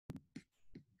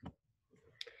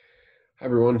Hi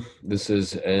everyone, this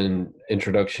is an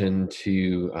introduction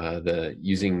to the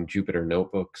using Jupyter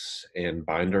notebooks and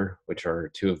Binder, which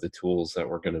are two of the tools that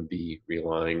we're going to be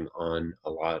relying on a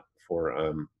lot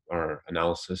for our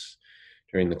analysis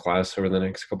during the class over the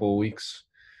next couple of weeks.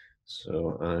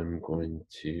 So I'm going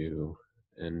to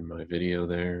end my video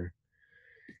there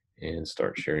and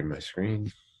start sharing my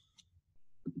screen.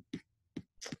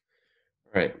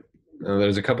 All right. Now,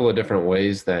 there's a couple of different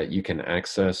ways that you can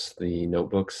access the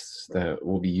notebooks that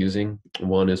we'll be using.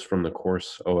 One is from the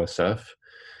course OSF.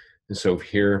 And so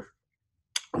here,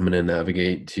 I'm going to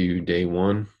navigate to day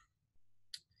one.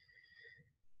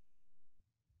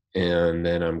 And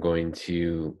then I'm going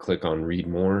to click on read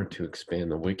more to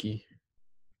expand the wiki.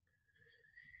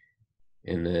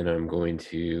 And then I'm going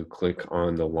to click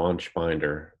on the launch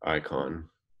binder icon.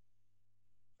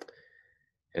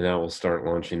 And that will start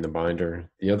launching the binder.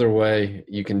 The other way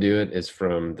you can do it is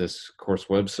from this course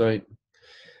website.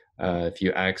 If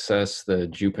you access the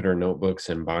Jupyter Notebooks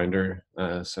and Binder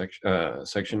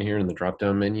section here in the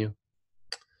drop-down menu,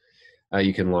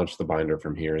 you can launch the binder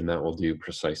from here, and that will do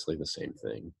precisely the same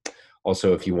thing.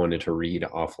 Also, if you wanted to read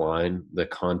offline the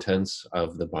contents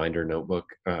of the Binder notebook,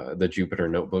 the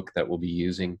Jupyter notebook that we'll be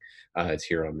using, it's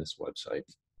here on this website.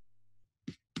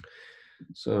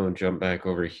 So jump back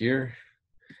over here,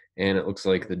 and it looks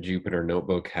like the Jupyter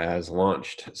notebook has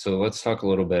launched. So let's talk a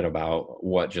little bit about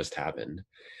what just happened.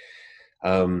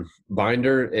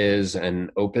 Binder is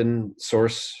an open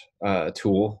source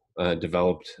tool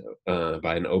developed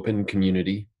by an open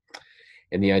community.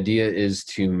 And the idea is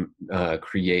to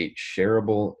create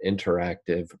shareable,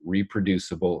 interactive,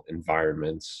 reproducible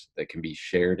environments that can be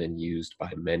shared and used by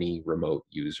many remote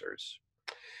users.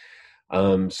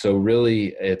 So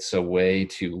really, it's a way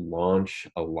to launch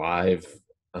a live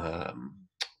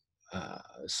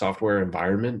software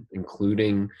environment,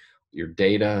 including your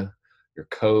data, your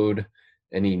code,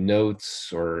 any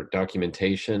notes or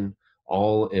documentation,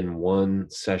 all in one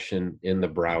session in the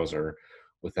browser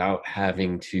without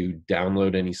having to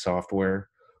download any software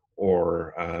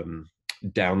or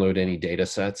download any data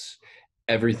sets.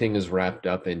 Everything is wrapped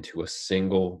up into a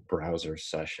single browser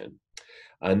session.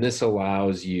 And this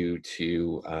allows you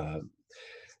to,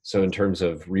 so in terms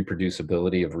of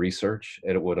reproducibility of research,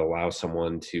 it would allow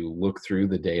someone to look through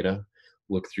the data,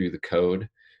 look through the code.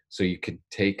 So you could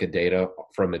take a data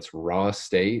from its raw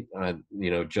state,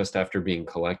 just after being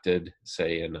collected,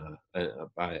 say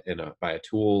by a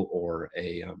tool or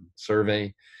a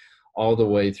survey, all the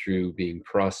way through being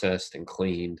processed and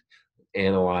cleaned,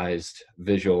 analyzed,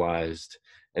 visualized,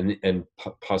 and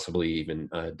possibly even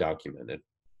documented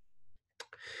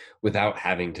without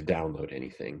having to download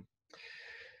anything.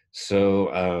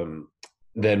 So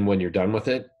then when you're done with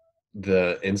it,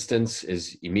 the instance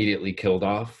is immediately killed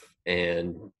off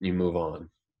and you move on.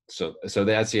 So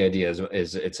that's the idea,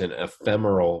 is it's an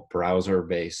ephemeral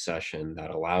browser-based session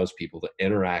that allows people to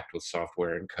interact with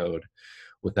software and code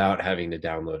without having to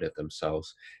download it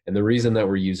themselves. And the reason that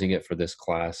we're using it for this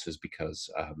class is because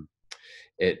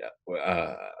it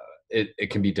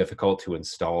can be difficult to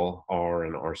install R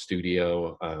and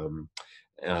RStudio.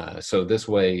 So this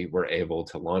way we're able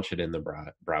to launch it in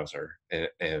the browser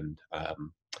and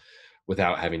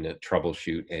without having to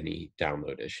troubleshoot any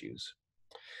download issues.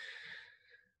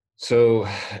 So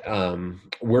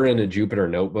we're in a Jupyter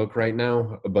notebook right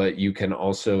now, but you can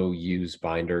also use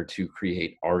Binder to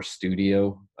create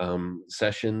RStudio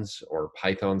sessions or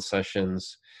Python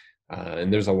sessions.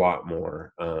 And there's a lot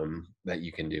more that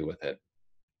you can do with it.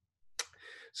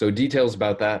 So details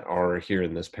about that are here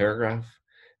in this paragraph.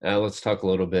 Let's talk a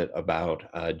little bit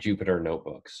about Jupyter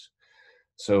notebooks.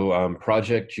 So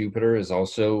Project Jupyter is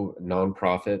also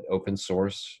nonprofit, open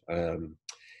source,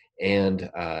 and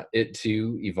it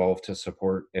too evolved to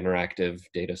support interactive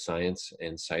data science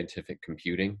and scientific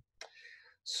computing.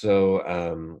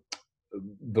 So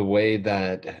the way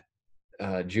that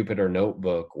Jupyter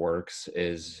Notebook works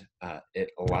is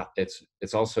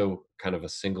it's also kind of a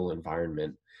single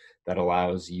environment that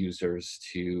allows users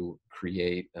to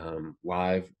create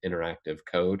live interactive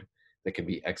code that can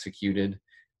be executed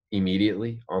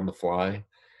immediately on the fly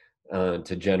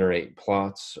to generate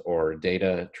plots or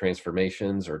data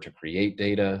transformations or to create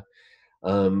data.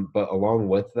 But along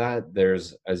with that,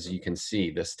 there's, as you can see,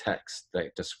 this text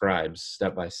that describes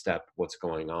step by step what's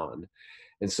going on.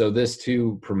 And so this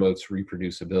too promotes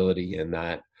reproducibility in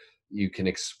that you can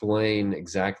explain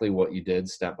exactly what you did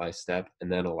step by step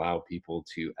and then allow people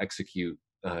to execute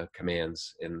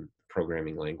commands in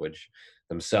programming language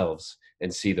themselves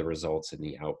and see the results in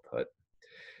the output.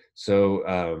 So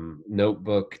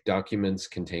notebook documents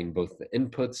contain both the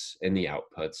inputs and the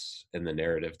outputs in the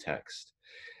narrative text.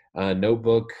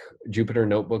 Notebook, Jupyter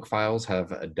notebook files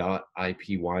have a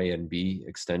 .ipynb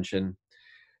extension.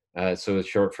 So it's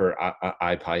short for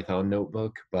IPython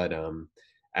notebook, but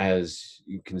as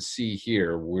you can see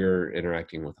here, we're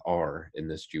interacting with R in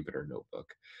this Jupyter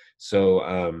notebook.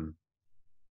 So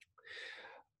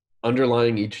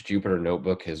underlying each Jupyter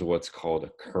notebook is what's called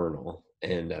a kernel.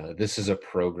 And this is a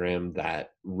program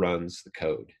that runs the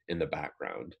code in the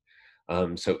background.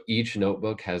 So each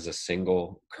notebook has a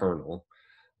single kernel.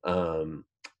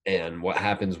 And what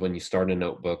happens when you start a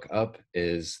notebook up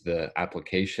is the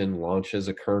application launches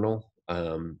a kernel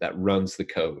that runs the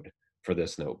code for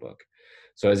this notebook.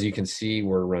 So as you can see,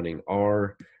 we're running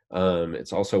R.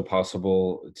 It's also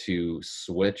possible to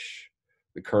switch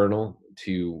the kernel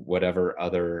to whatever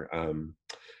other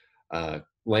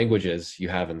languages you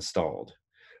have installed.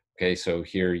 Okay, so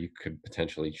here you could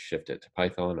potentially shift it to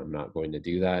Python. I'm not going to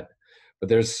do that. But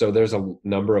there's a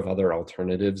number of other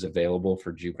alternatives available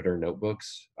for Jupyter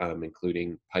notebooks,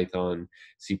 including Python,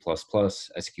 C++,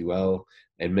 SQL,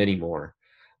 and many more.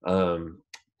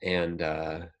 And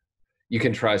you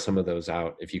can try some of those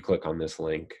out if you click on this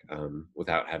link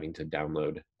without having to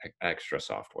download extra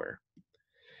software.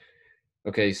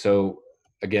 Okay, so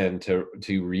again, to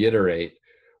reiterate,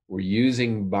 we're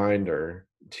using Binder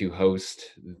to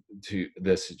host to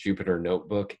this Jupyter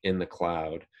notebook in the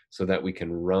cloud so that we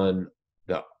can run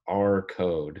the R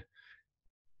code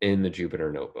in the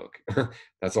Jupyter notebook.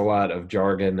 That's a lot of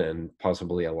jargon and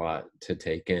possibly a lot to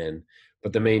take in,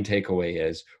 but the main takeaway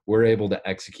is we're able to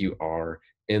execute R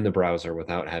in the browser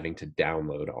without having to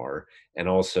download R. And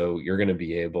also you're going to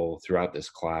be able throughout this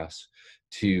class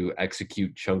to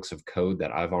execute chunks of code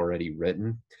that I've already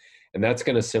written. And that's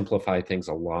going to simplify things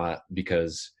a lot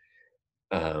because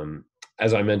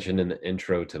as I mentioned in the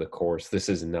intro to the course, this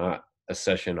is not a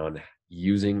session on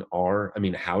using R. I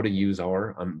mean, how to use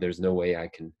R. There's no way I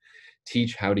can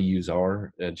teach how to use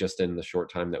R just in the short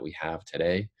time that we have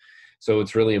today. So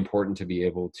it's really important to be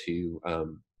able to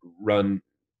run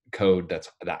code that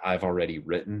I've already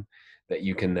written that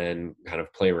you can then kind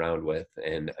of play around with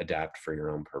and adapt for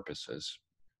your own purposes.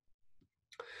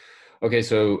 Okay,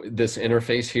 so this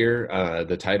interface here,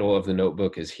 the title of the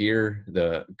notebook is here.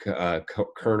 The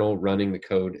kernel running the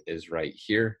code is right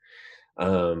here.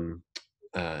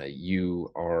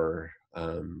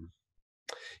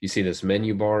 You see this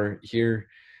menu bar here,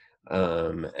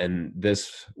 and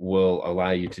this will allow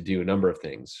you to do a number of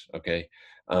things, okay?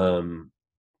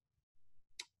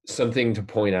 Something to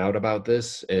point out about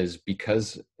this is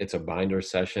because it's a Binder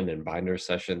session and Binder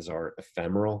sessions are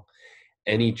ephemeral,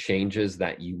 any changes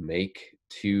that you make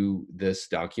to this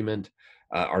document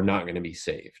are not going to be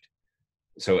saved.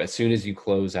 So as soon as you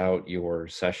close out your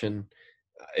session,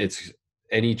 it's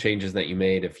any changes that you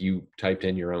made, if you typed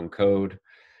in your own code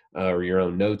or your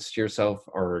own notes to yourself,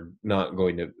 are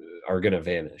going to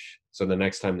vanish. So the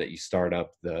next time that you start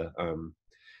up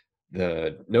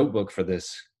the notebook for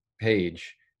this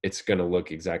page, it's going to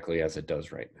look exactly as it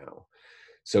does right now.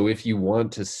 So if you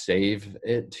want to save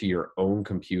it to your own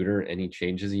computer, any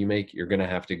changes you make, you're going to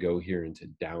have to go here into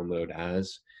download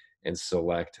as and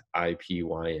select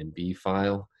IPython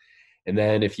file. And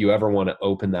then if you ever want to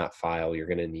open that file, you're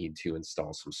going to need to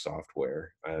install some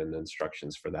software, and the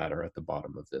instructions for that are at the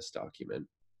bottom of this document.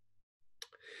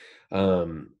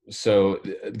 So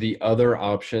the other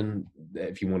option,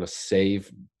 if you want to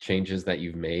save changes that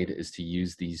you've made, is to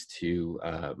use these two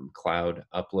cloud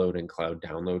upload and cloud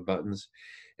download buttons.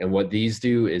 And what these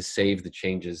do is save the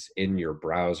changes in your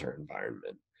browser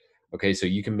environment. Okay, so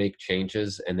you can make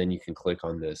changes and then you can click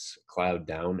on this cloud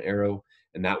down arrow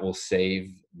and that will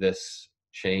save this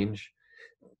change,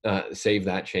 save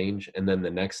that change. And then the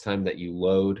next time that you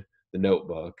load the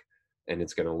notebook, and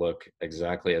it's going to look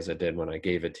exactly as it did when I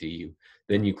gave it to you.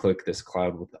 Then you click this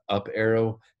cloud with the up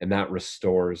arrow, and that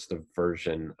restores the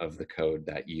version of the code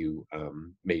that you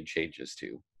made changes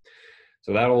to.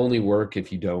 So that'll only work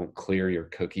if you don't clear your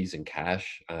cookies and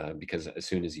cache, because as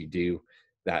soon as you do,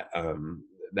 that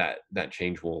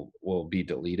change will be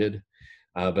deleted.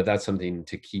 But that's something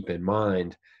to keep in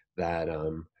mind, that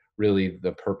really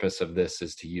the purpose of this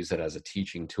is to use it as a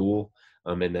teaching tool.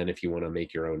 And then if you want to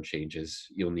make your own changes,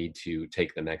 you'll need to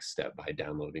take the next step by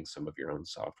downloading some of your own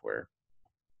software.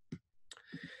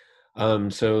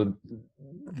 So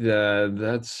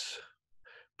that's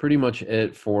pretty much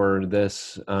it for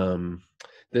this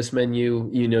this menu.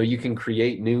 You know, you can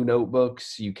create new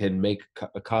notebooks, you can make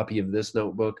a copy of this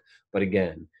notebook, but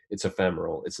again, it's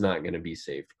ephemeral. It's not going to be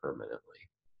saved permanently.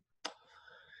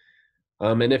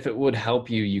 And if it would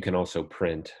help you, you can also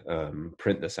print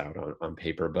this out on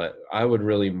paper. But I would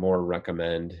really more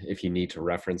recommend, if you need to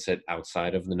reference it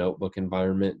outside of the notebook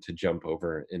environment, to jump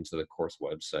over into the course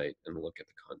website and look at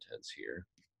the contents here.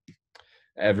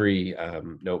 Every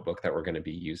notebook that we're going to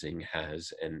be using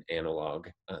has an analog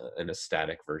and a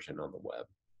static version on the web.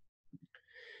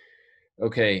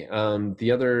 Okay,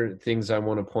 the other things I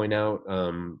want to point out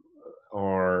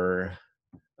are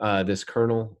this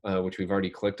kernel, which we've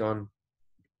already clicked on.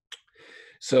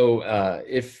 So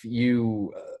if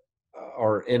you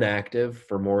are inactive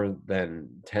for more than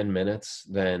 10 minutes,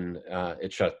 then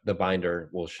the binder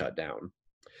will shut down.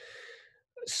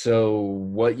 So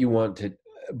what you want to,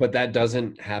 but that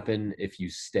doesn't happen if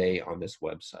you stay on this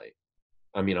website.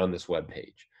 I mean, on this web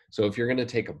page. So if you're going to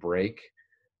take a break,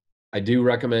 I do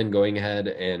recommend going ahead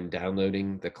and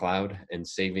downloading the cloud and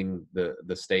saving the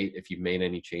state if you've made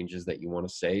any changes that you want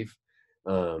to save.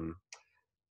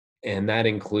 And that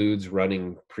includes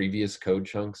running previous code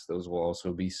chunks. Those will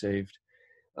also be saved.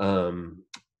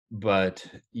 But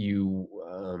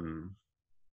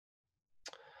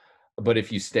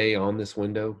if you stay on this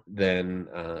window, then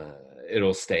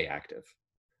it'll stay active.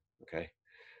 Okay.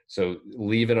 So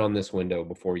leave it on this window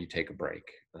before you take a break.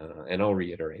 And I'll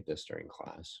reiterate this during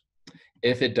class.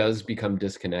 If it does become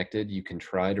disconnected, you can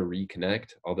try to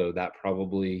reconnect, although that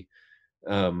probably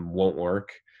won't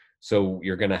work. So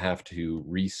you're going to have to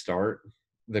restart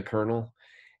the kernel.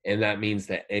 And that means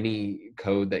that any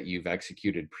code that you've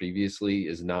executed previously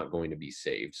is not going to be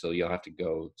saved. So you'll have to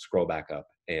go scroll back up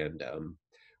and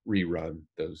rerun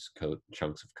those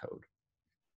chunks of code.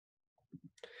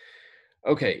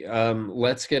 Okay,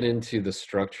 let's get into the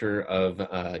structure of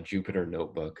a Jupyter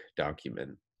Notebook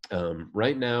document.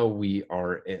 Right now, we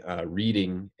are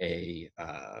reading a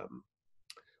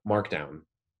Markdown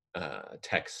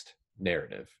text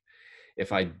narrative.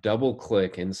 If I double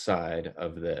click inside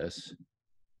of this,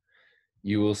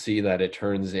 you will see that it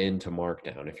turns into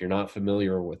Markdown. If you're not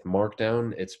familiar with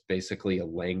Markdown, it's basically a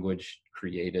language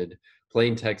created,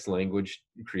 plain text language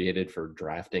created for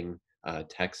drafting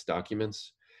text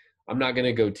documents. I'm not going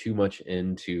to go too much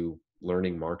into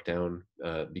learning Markdown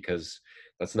because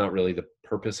that's not really the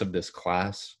purpose of this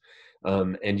class.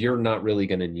 And you're not really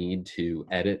going to need to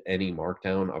edit any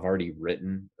Markdown. I've already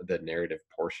written the narrative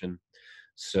portion.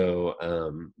 So,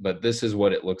 but this is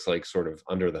what it looks like sort of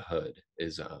under the hood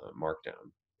is Markdown.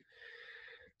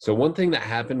 So one thing that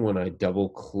happened when I double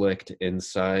clicked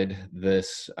inside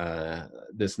this,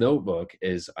 this notebook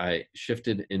is I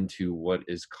shifted into what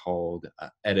is called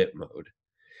edit mode.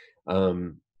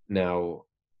 Now,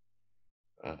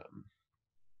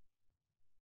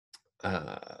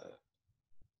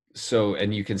 so,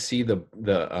 and you can see the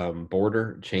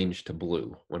border change to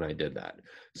blue when I did that.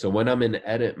 So when I'm in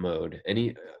edit mode,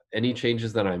 any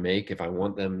changes that I make, if I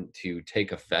want them to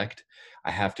take effect,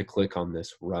 I have to click on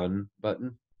this run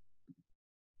button.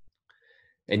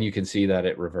 And you can see that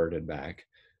it reverted back.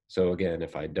 So again,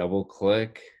 if I double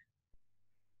click,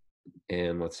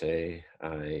 and let's say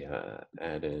I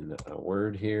add in a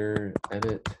word here,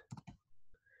 edit,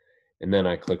 and then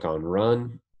I click on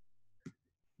run,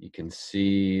 you can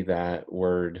see that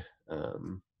word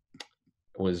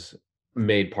was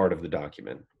made part of the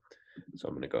document. So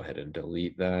I'm going to go ahead and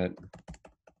delete that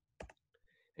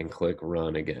and click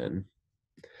run again.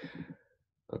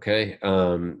 Okay,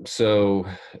 so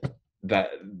that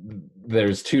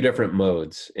there's two different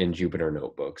modes in Jupyter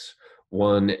Notebooks.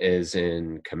 One is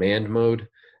in command mode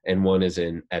and one is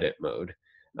in edit mode.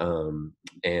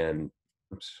 And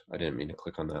oops, I didn't mean to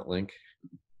click on that link.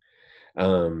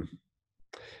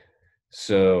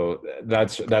 So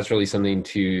that's really something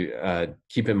to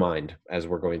keep in mind as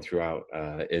we're going throughout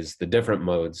is the different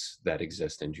modes that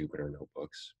exist in Jupyter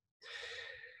Notebooks.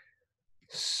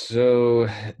 So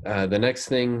the next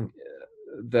thing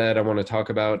that I want to talk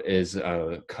about is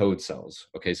code cells.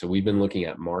 Okay, so we've been looking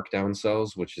at markdown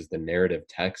cells, which is the narrative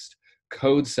text.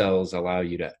 Code cells allow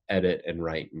you to edit and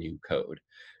write new code.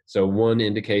 So one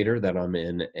indicator that I'm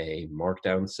in a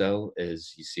markdown cell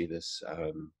is you see this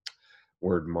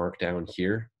word markdown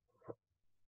here.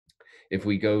 If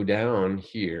we go down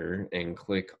here and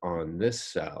click on this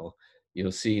cell,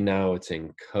 you'll see now it's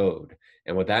in code.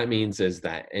 And what that means is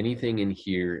that anything in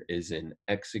here is in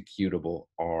executable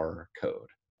R code,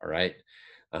 all right?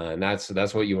 And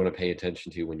that's what you want to pay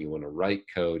attention to when you want to write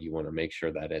code. You want to make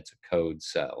sure that it's a code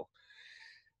cell.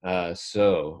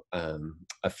 So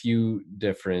a few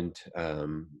different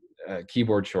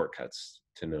keyboard shortcuts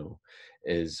to know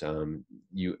is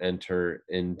you enter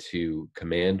into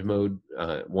command mode.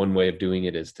 One way of doing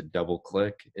it is to double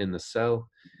click in the cell.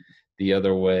 The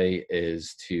other way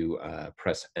is to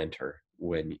press enter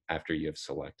after you have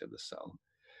selected the cell.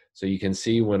 So you can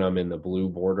see when I'm in the blue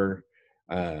border,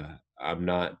 I'm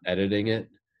not editing it.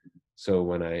 So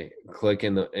when I click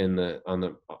on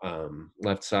the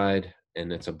left side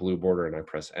and it's a blue border and I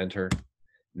press enter,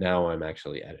 now I'm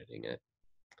actually editing it.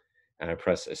 And I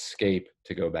press escape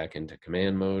to go back into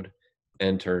command mode,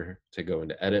 enter to go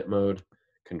into edit mode,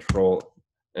 control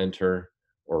enter,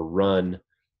 or run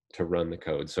to run the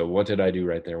code. So what did I do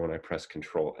right there when I press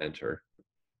control enter?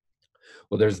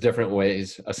 Well, there's different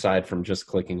ways aside from just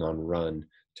clicking on run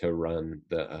to run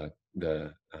the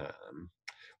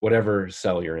whatever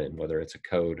cell you're in, whether it's a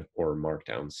code or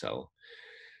markdown cell.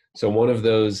 So one of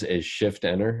those is shift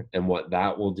enter, and what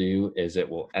that will do is it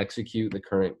will execute the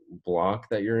current block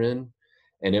that you're in,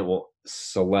 and it will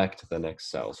select the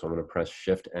next cell. So I'm going to press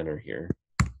shift enter here.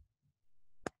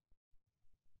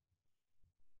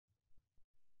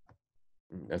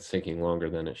 That's taking longer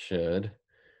than it should.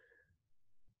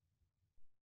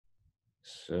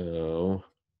 So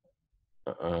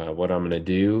what I'm going to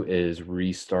do is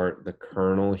restart the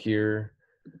kernel here.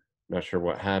 Not sure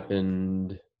what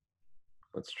happened.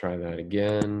 Let's try that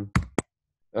again.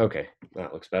 Okay,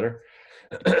 that looks better.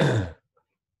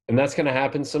 And that's going to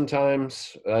happen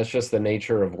sometimes. That's just the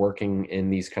nature of working in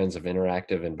these kinds of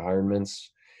interactive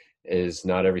environments, is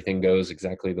not everything goes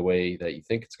exactly the way that you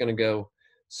think it's going to go.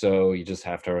 So you just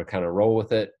have to kind of roll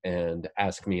with it and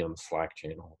ask me on the Slack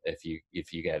channel if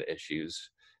you get issues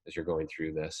as you're going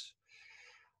through this.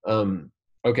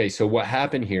 Okay, so what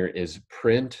happened here is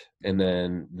print, and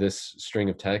then this string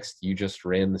of text, you just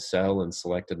ran the cell and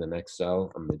selected the next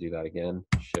cell. I'm going to do that again,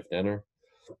 shift enter.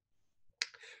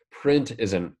 Print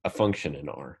is a function in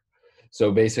R.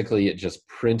 So basically it just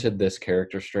printed this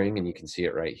character string, and you can see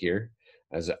it right here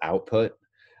as an output,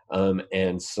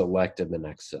 and selected the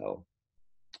next cell.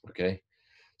 Okay,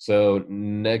 so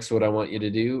next what I want you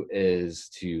to do is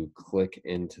to click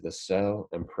into the cell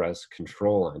and press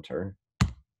control enter.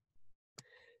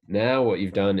 Now what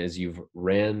you've done is you've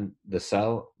ran the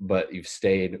cell, but you've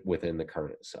stayed within the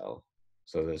current cell.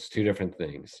 So there's two different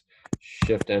things.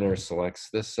 Shift enter selects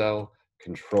this cell,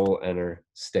 control enter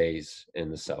stays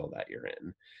in the cell that you're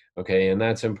in. Okay, and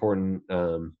that's important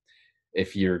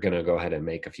if you're gonna go ahead and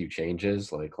make a few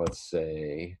changes, like let's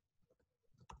say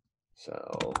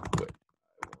cell width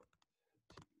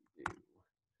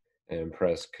and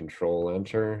press control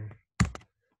enter.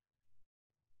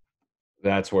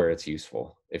 That's where it's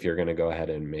useful if you're gonna go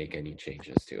ahead and make any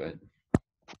changes to it.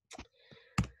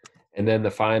 And then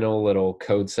the final little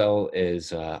code cell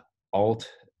is Alt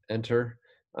Enter,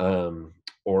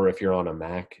 or if you're on a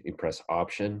Mac, you press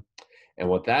Option. And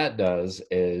what that does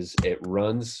is it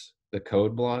runs the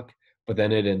code block, but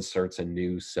then it inserts a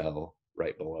new cell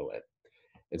right below it.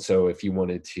 And so if you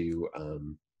wanted to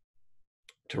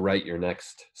write your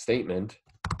next statement,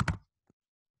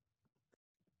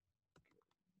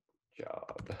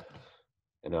 job,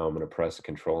 and now I'm going to press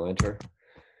Control Enter.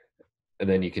 And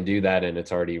then you can do that and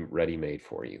it's already ready made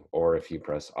for you. Or if you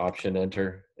press Option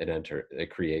Enter, it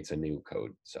creates a new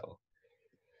code cell.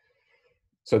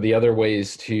 So the other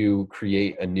ways to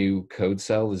create a new code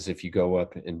cell is if you go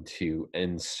up into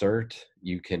Insert,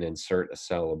 you can insert a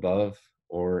cell above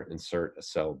or insert a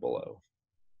cell below.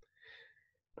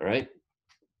 All right.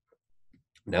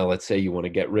 Now let's say you want to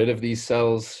get rid of these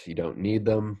cells, you don't need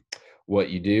them. What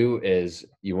you do is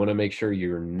you want to make sure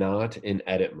you're not in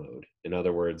edit mode. In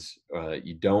other words,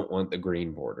 you don't want the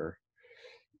green border.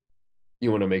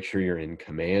 You want to make sure you're in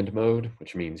command mode,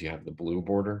 which means you have the blue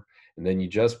border, and then you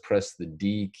just press the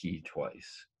D key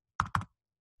twice.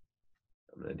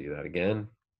 I'm going to do that again,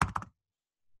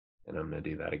 and I'm going to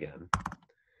do that again.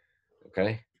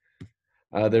 Okay.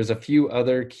 There's a few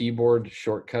other keyboard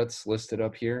shortcuts listed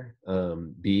up here.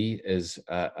 B is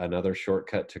another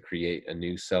shortcut to create a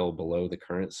new cell below the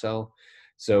current cell.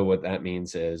 So what that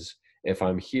means is if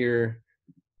I'm here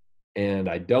and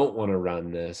I don't want to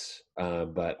run this,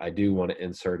 but I do want to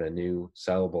insert a new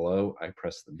cell below, I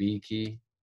press the B key,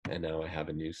 and now I have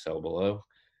a new cell below.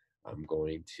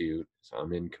 So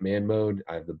I'm in command mode.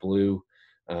 I have the blue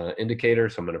indicator,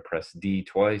 so I'm going to press D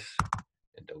twice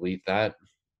and delete that.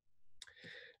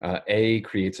 A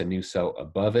creates a new cell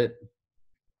above it.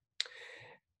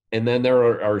 And then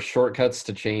there are shortcuts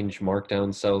to change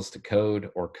markdown cells to code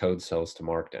or code cells to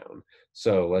markdown.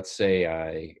 So let's say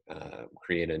I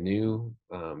create a new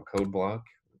code block.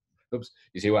 Oops,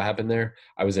 you see what happened there?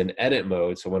 I was in edit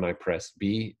mode, so when I pressed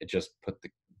B, it just put the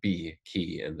B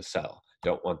key in the cell.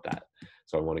 Don't want that.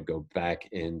 So I want to go back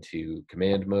into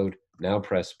command mode, now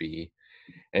press B.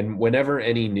 And whenever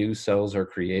any new cells are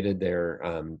created, they're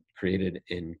created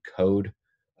in code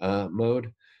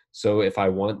mode. So if I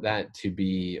want that to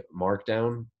be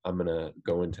Markdown, I'm gonna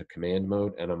go into command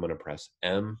mode and I'm gonna press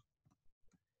M,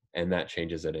 and that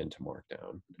changes it into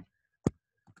Markdown.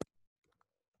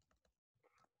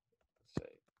 Say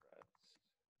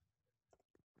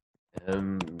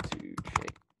M to change.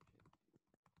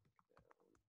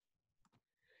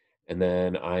 And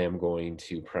then I am going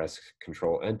to press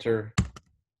Control Enter,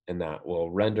 and that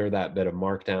will render that bit of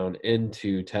Markdown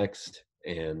into text,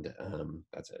 and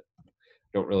that's it.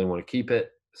 Don't really want to keep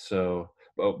it, so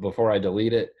before I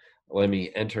delete it, let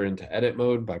me enter into edit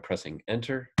mode by pressing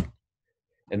Enter.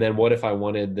 And then what if I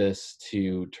wanted this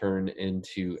to turn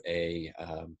into a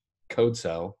code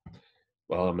cell?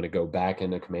 Well, I'm going to go back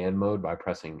into command mode by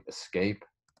pressing Escape.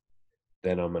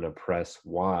 Then I'm going to press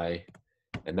Y,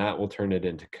 and that will turn it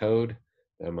into code.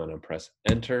 Then I'm going to press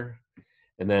Enter.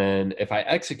 And then if I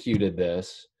executed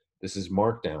this, this is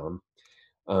Markdown.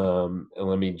 And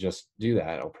let me just do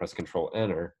that. I'll press Control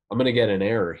Enter. I'm going to get an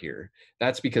error here.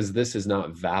 That's because this is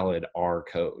not valid R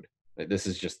code. This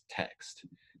is just text.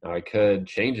 Now I could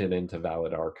change it into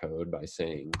valid R code by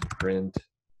saying print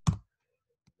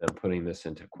and putting this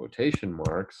into quotation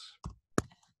marks.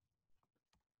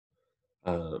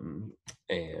 And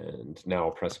now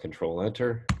I'll press Control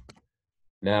Enter.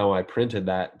 Now I printed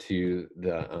that to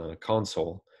the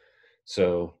console.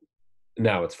 So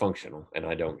now it's functional and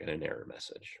I don't get an error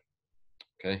message.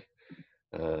 Okay.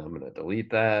 I'm going to delete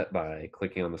that by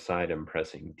clicking on the side and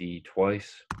pressing D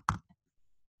twice.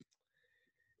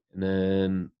 And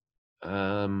then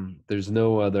there's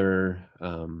no other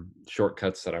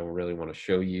shortcuts that I really want to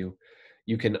show you.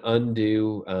 You can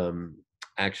undo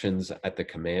actions at the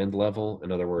command level.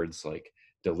 In other words, like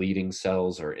deleting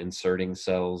cells or inserting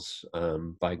cells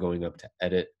by going up to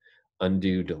Edit,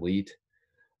 Undo, Delete.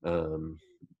 And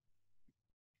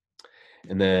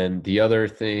then the other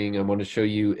thing I want to show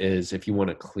you is if you want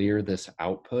to clear this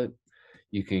output,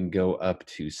 you can go up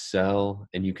to cell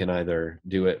and you can either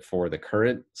do it for the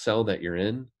current cell that you're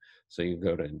in. So you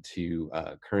go into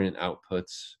current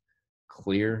outputs,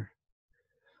 clear.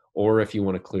 Or if you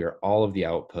want to clear all of the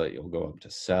output, you'll go up to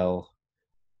cell,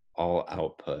 all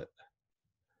output,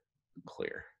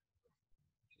 clear.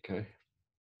 Okay.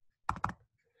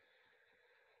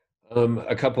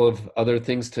 A couple of other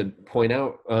things to point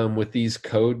out with these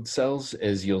code cells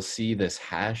is you'll see this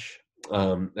hash.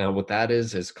 Now what that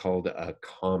is called a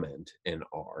comment in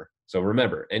R. So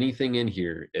remember, anything in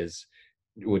here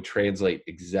would translate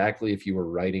exactly if you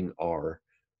were writing R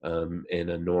in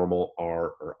a normal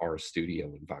R or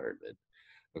RStudio environment.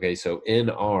 Okay, so in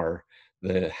R,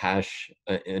 the hash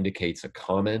indicates a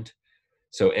comment.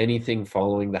 So anything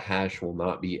following the hash will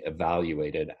not be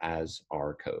evaluated as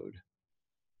R code.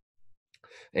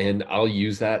 And I'll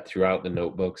use that throughout the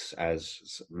notebooks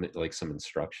as like some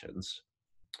instructions.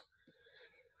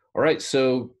 All right,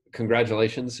 so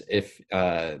congratulations. If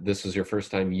this was your first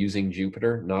time using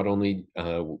Jupyter, not only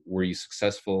did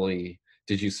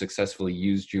you successfully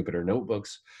use Jupyter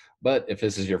notebooks, but if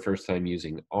this is your first time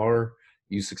using R,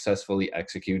 you successfully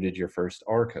executed your first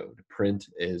R code. Print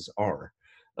is R,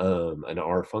 an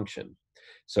R function.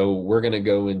 So we're going to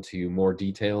go into more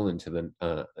detail into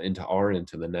R in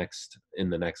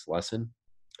the next lesson.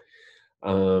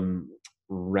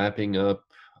 Wrapping up,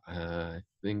 I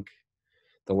think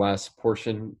the last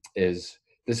portion is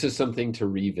this is something to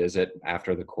revisit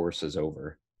after the course is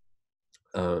over.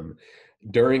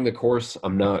 During the course,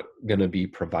 I'm not going to be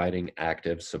providing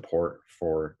active support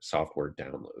for software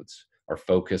downloads. Our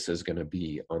focus is going to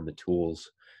be on the tools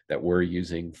that we're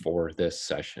using for this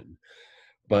session.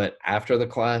 But after the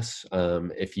class,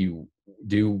 if you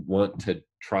do want to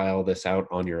try all this out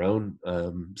on your own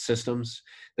systems,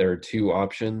 there are two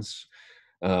options.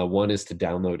 One is to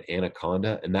download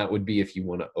Anaconda, and that would be if you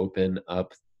want to open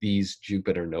up these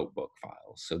Jupyter notebook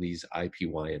files, so these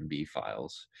IPython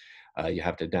files. You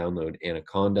have to download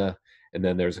Anaconda, and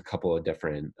then there's a couple of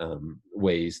different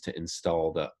ways to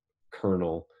install the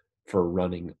kernel for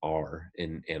running R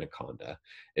in Anaconda.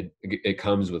 It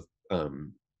comes with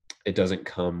it doesn't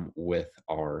come with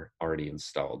R already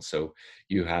installed. So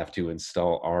you have to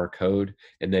install R code,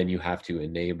 and then you have to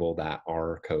enable that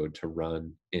R code to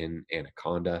run in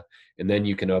Anaconda. And then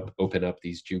you can open up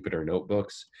these Jupyter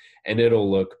notebooks, and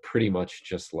it'll look pretty much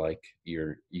just like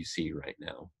you see right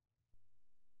now.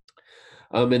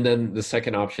 And then the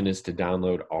second option is to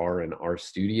download R and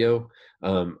RStudio.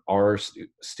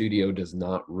 RStudio does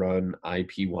not run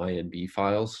IPython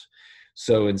files.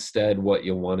 So instead, what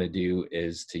you'll want to do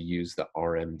is to use the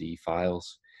RMD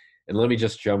files. And let me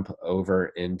just jump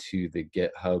over into the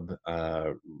GitHub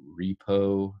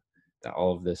repo that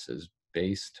all of this is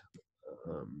based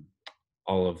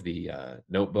all of the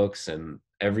notebooks and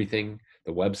everything,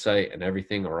 the website and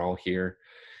everything are all here.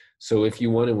 So if you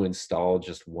want to install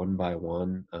just one by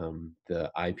one the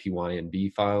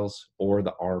IPython files or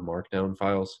the R Markdown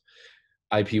files,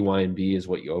 IPython is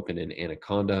what you open in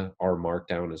Anaconda, R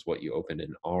Markdown is what you open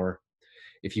in R.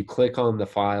 If you click on the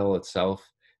file itself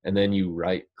and then you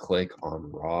right click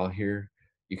on raw here,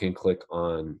 you can click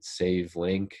on save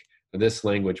link. This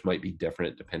language might be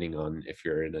different depending on if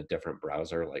you're in a different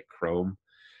browser like Chrome.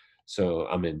 So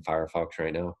I'm in Firefox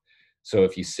right now. So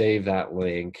if you save that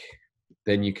link,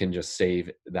 then you can just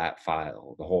save that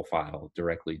file, the whole file,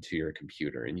 directly to your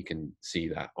computer, and you can see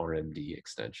that RMD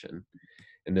extension.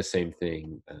 And the same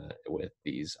thing with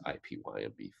these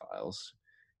IPython files.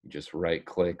 You just right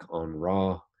click on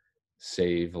raw,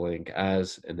 save link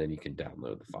as, and then you can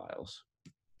download the files.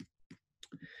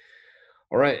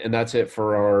 All right, and that's it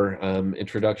for our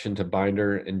introduction to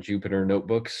Binder and Jupyter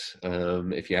notebooks.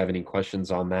 If you have any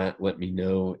questions on that, let me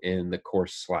know in the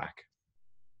course Slack.